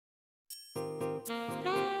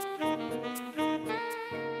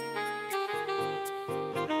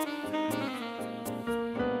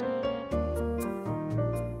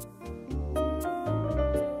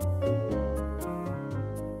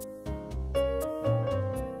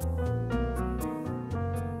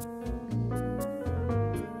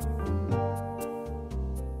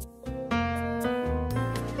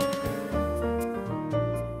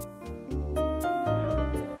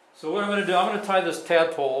what I'm going to do, I'm going to tie this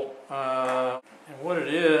tadpole, and what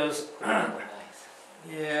it is,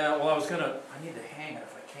 yeah, well I need to hang it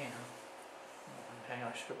if I can. Hang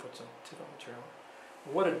on, I should have put some tip-up material.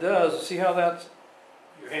 What it does, see how that's...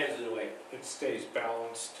 Your hand's in the way. It stays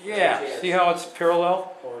balanced. Yeah, see how it's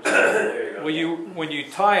parallel? When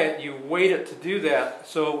you tie it, you weight it to do that.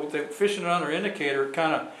 So with the fishing under indicator, it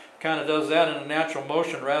kind of does that in a natural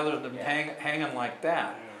motion rather than hanging like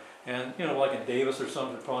that. Yeah. And you know, like in Davis or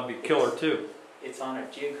something, it'd probably be killer too. It's on a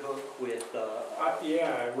jig hook with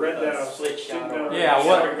yeah, I read that. Split shot. Yeah,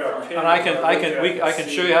 and I can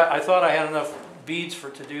show you. I thought I had enough beads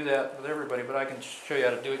to do that with everybody, but I can show you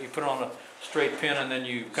how to do it. You put it on a straight pin and then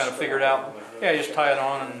you kind of figure it out. Yeah, you just tie it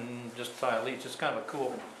on and just tie a leech. It's kind of a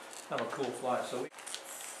cool fly. So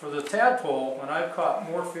for the tadpole, and I've caught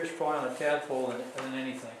more fish probably on the tadpole than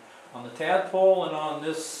anything. On the tadpole and on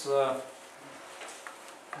this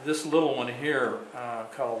this little one here,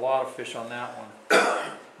 caught a lot of fish on that one.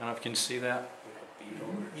 I don't know if you can see that.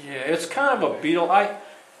 Yeah, it's kind of a beetle. My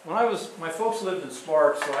folks lived in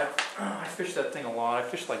Sparks, so I fished that thing a lot. I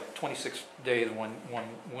fished like 26 days one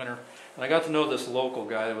winter, and I got to know this local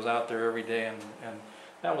guy that was out there every day, and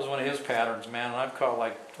that was one of his patterns, man. And I've caught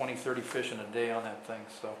like 20, 30 fish in a day on that thing,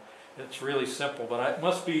 so it's really simple. But it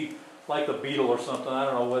must be like a beetle or something. I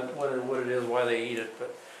don't know what it is, why they eat it.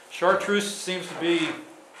 But chartreuse seems to be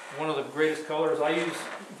one of the greatest colors.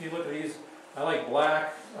 If you look at these, I like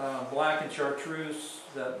black and chartreuse.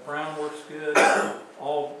 That brown works good.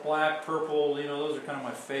 All black, purple, you know, those are kind of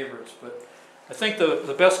my favorites. But I think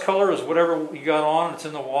the best color is whatever you got on. It's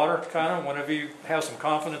in the water, kind of. Whenever you have some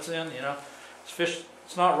confidence in, you know, fish.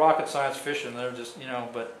 It's not rocket science fishing. They're just, you know,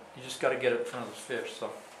 but you just got to get it in front of the fish.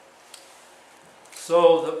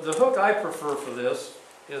 So the hook I prefer for this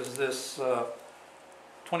is this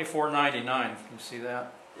 $24.99. Can you see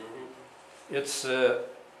that? Mm-hmm.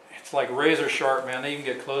 It's like razor sharp, man. You can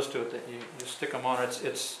get close to it. That you stick them on.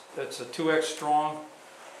 It's a 2X strong.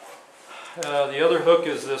 The other hook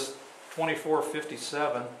is this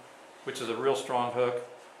 2457, which is a real strong hook.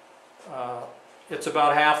 It's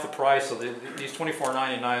about half the price. So these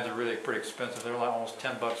 $24.99s are really pretty expensive. They're like almost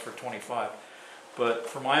 $10 for 25. But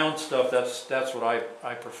for my own stuff, that's what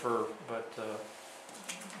I prefer. But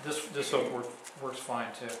this hook works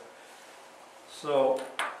fine too. So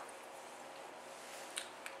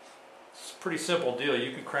it's a pretty simple deal.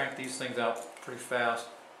 You can crank these things out pretty fast.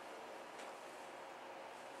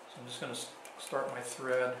 So I'm just going to start my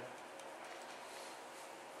thread.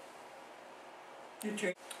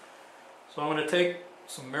 So I'm going to take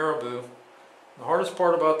some marabou. The hardest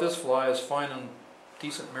part about this fly is finding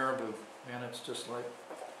decent marabou. Man, it's just like,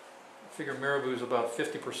 I figure marabou is about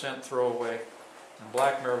 50% throwaway, and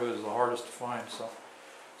black marabou is the hardest to find.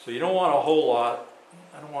 So you don't want a whole lot.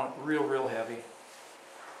 I don't want it real heavy.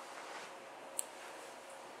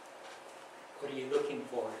 What are you looking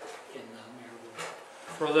for in marabou?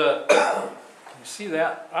 For the, you see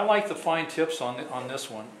that? I like the fine tips on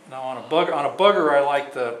this one. Now on a bugger, I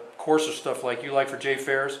like the coarser stuff like you like for Jay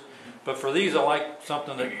Fairs, but for these I like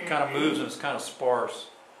something that kind of moves and it's kind of sparse.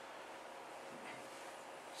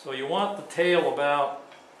 So you want the tail about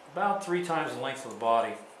 3 times the length of the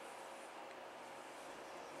body.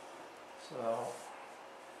 So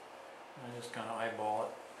I just kind of eyeball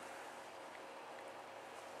it.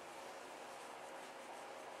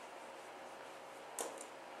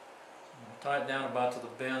 Tie it down about to the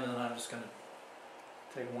bend, and I'm just going to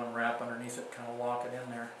take one wrap underneath it, kind of lock it in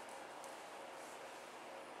there.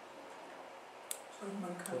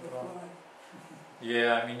 Flip it on.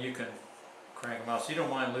 Yeah, I mean you can crank them out, so you don't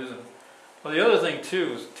mind losing. Well, the other thing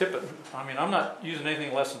too is tip it. I mean, I'm not using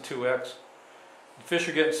anything less than 2X. The fish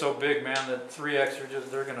are getting so big, man, that 3X are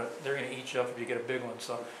they're gonna eat you up if you get a big one.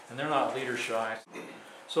 So, and they're not leader shy.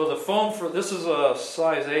 So the foam for this is a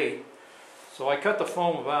size 8. So I cut the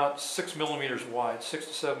foam about 6 millimeters wide, 6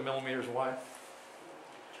 to 7 millimeters wide.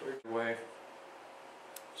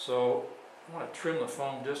 So I want to trim the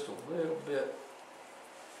foam just a little bit.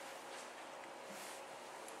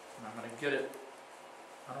 And I'm going to get it,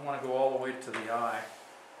 I don't want to go all the way to the eye.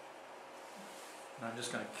 And I'm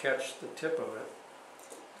just going to catch the tip of it,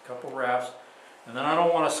 a couple wraps. And then I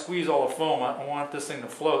don't want to squeeze all the foam. I want this thing to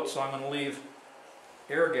float, so I'm going to leave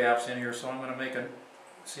air gaps in here. So I'm going to make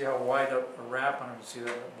see how wide a wrap, and I can see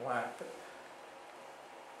that in black. But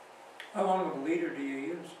how long of a leader do you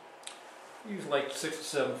use? I use like 6 to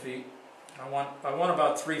 7 feet. I want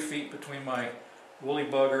about 3 feet between my woolly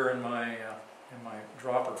bugger and my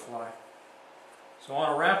dropper fly. So I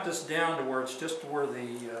want to wrap this down to where it's just where the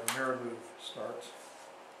marabou starts.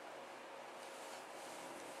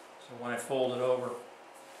 So when I fold it over,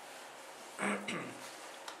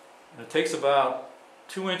 And it takes about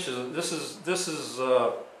 2 inches. This is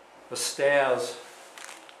a Staz.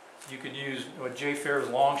 You could use J Fair's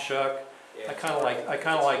long shuck. Yeah, I kind of like.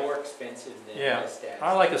 it's more expensive than Yeah, a Staz.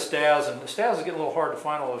 I like a Staz, and the Staz is getting a little hard to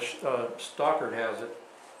find, although Stockard has it.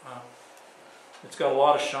 It's got a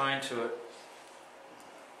lot of shine to it.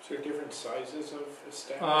 Is there different sizes of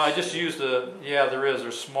staffs? I just use yeah, there is.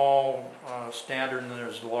 There's small, standard, and then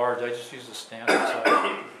there's large. I just use the standard size. A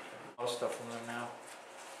lot of stuff from them now.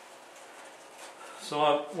 So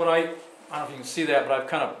I don't know if you can see that, but I've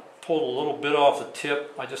kind of pulled a little bit off the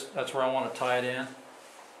tip. That's where I want to tie it in.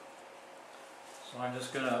 So I'm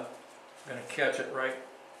just gonna catch it right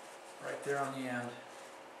there on the end.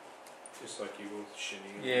 Just like you with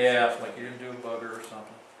chenille. Yeah, like you didn't do a bugger or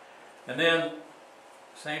something. And then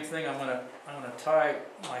same thing. I'm gonna tie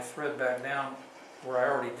my thread back down where I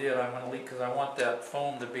already did. I'm gonna leave because I want that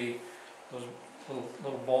foam to be those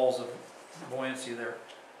little balls of buoyancy there.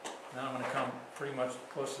 Now I'm gonna come pretty much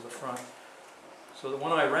close to the front. So that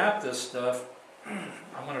when I wrap this stuff,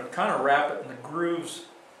 I'm gonna kind of wrap it in the grooves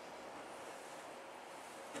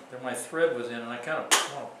that my thread was in, and I kind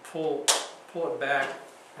of want to pull it back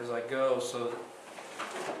as I go, so that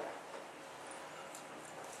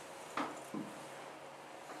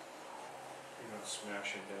You're not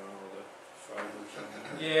smashing down all the fibers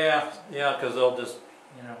on there. yeah, because they'll just,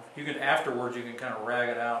 you can afterwards you can kind of rag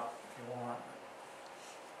it out if you want.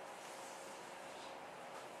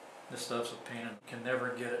 This stuff's a pain, and you can never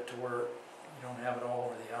get it to where you don't have it all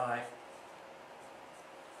over the eye.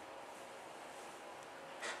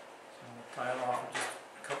 So I'm gonna tie it off with just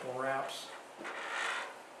a couple wraps.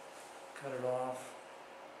 Cut it off.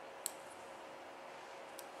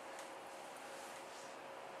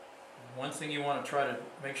 And one thing you want to try to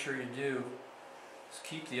make sure you do is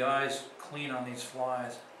keep the eyes clean on these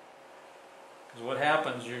flies. Because what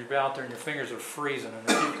happens, you're out there and your fingers are freezing, and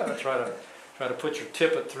then you've got to try to put your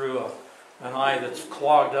tippet through an eye that's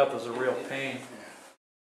clogged up is a real pain.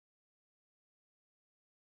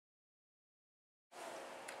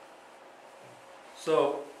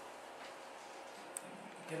 So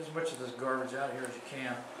get as much of this garbage out of here as you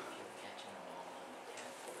can.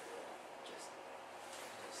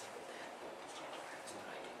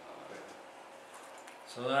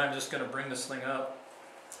 So then I'm just going to bring this thing up.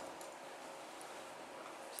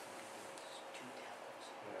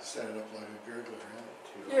 Set it up like a gurgler,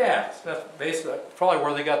 right? Yeah, that's basically probably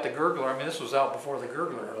where they got the gurgler. I mean, this was out before the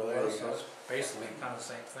gurgler Oh, there was, you so go. it's basically kind of the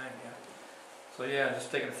same thing, yeah. So yeah,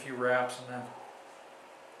 just taking a few wraps and then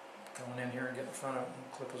going in here and getting in front of it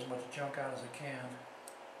and clip as much junk out as I can.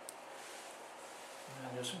 And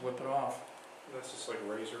then just whip it off. That's just like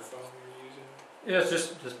razor foam you're using? Yeah, it's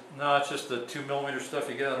just no, it's just the 2mm stuff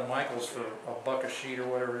you get out of Michael's for $1 a sheet or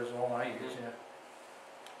whatever it is, all I use, yeah.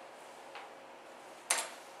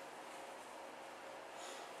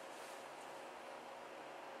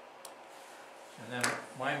 And then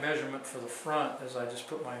my measurement for the front is I just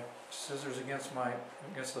put my scissors against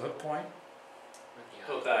the hook point,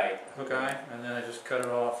 Hook eye. and then I just cut it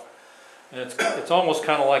off. And it's almost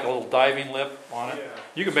kind of like a little diving lip on it. Yeah.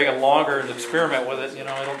 You can make it longer and experiment with it.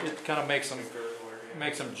 It kind of makes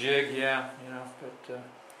them jig, yeah. But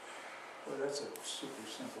Well, that's a super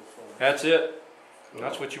simple fly. that's it.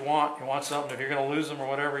 That's what you want. You want something. If you're going to lose them or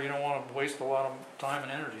whatever, you don't want to waste a lot of time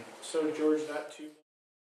and energy. So George, that too.